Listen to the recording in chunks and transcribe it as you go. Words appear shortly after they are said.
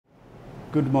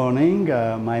Good morning.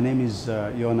 My name is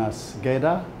Yonas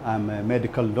Geda. I'm a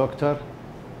medical doctor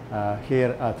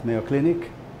here at Mayo Clinic.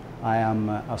 I am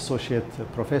Associate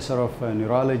Professor of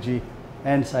Neurology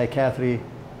and Psychiatry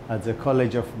at the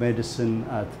College of Medicine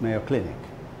at Mayo Clinic.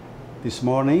 This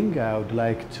morning, I would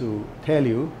like to tell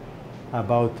you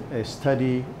about a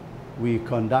study we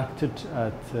conducted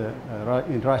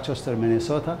in Rochester,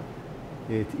 Minnesota.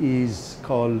 It is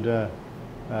called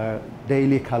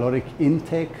Daily Caloric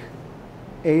Intake,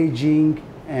 Aging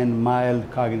and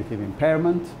Mild Cognitive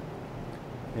Impairment.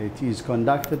 It is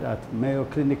conducted at Mayo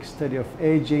Clinic Study of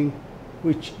Aging,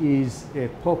 which is a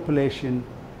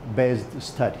population-based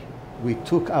study. We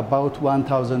took about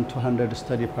 1,200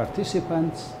 study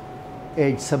participants,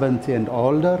 age 70 and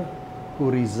older,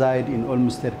 who reside in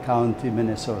Olmsted County,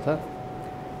 Minnesota.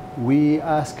 We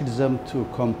asked them to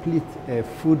complete a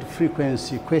food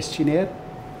frequency questionnaire,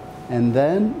 and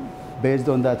then based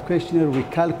on that questionnaire, we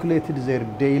calculated their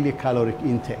daily caloric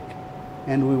intake.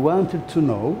 And we wanted to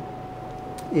know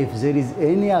if there is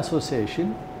any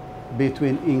association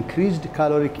between increased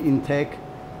caloric intake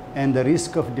and the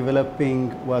risk of developing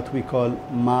what we call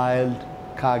mild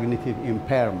cognitive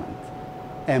impairment,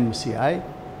 MCI,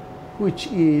 which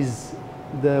is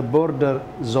the border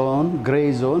zone,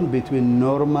 gray zone between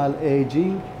normal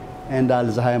aging and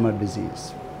Alzheimer's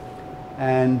disease.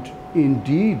 And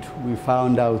indeed, we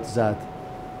found out that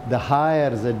the higher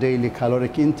the daily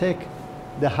caloric intake,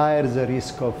 the higher the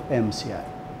risk of MCI.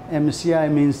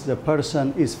 MCI means the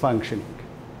person is functioning.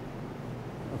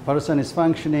 The person is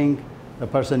functioning, the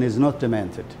person is not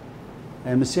demented.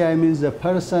 MCI means the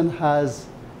person has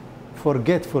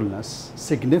forgetfulness,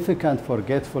 significant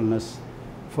forgetfulness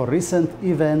for recent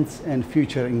events and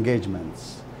future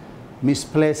engagements.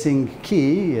 Misplacing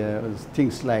key,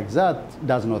 things like that,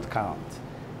 does not count.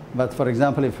 But for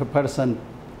example, if a person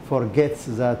forgets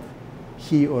that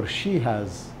he or she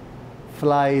has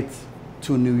flight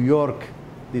to New York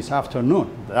this afternoon,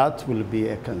 that will be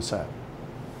a concern.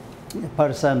 A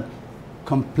person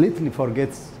completely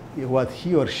forgets what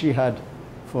he or she had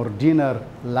for dinner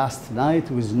last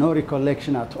night with no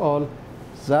recollection at all,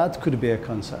 that could be a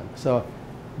concern. So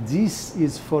this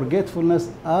is forgetfulness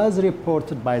as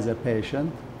reported by the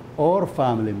patient or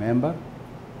family member.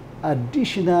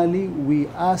 Additionally, we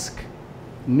ask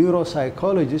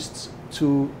neuropsychologists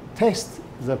to test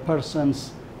the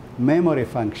person's memory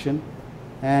function,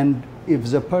 and if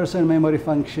the person's memory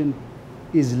function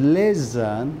is less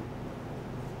than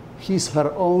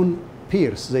her own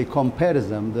peers, they compare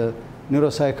them. The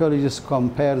neuropsychologists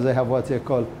compare, they have what they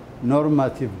call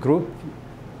normative group.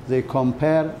 They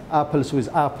compare apples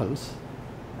with apples,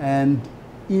 and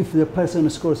if the person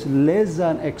scores less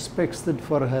than expected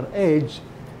for her age,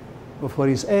 or for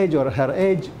his age or her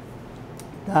age,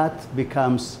 that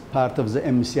becomes part of the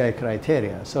MCI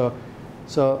criteria. So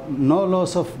no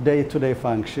loss of day-to-day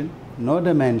function, no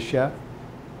dementia,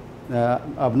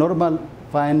 abnormal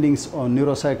findings on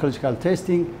neuropsychological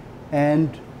testing,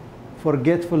 and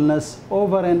forgetfulness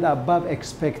over and above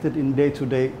expected in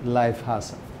day-to-day life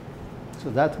hassle. So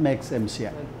that makes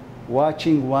MCI.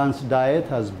 Watching one's diet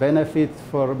has benefit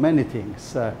for many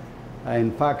things.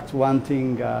 In fact, one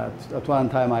thing at one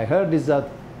time I heard is that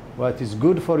what is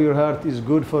good for your heart is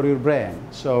good for your brain.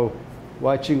 So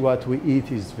watching what we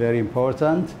eat is very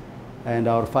important, and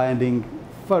our finding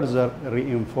further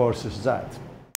reinforces that.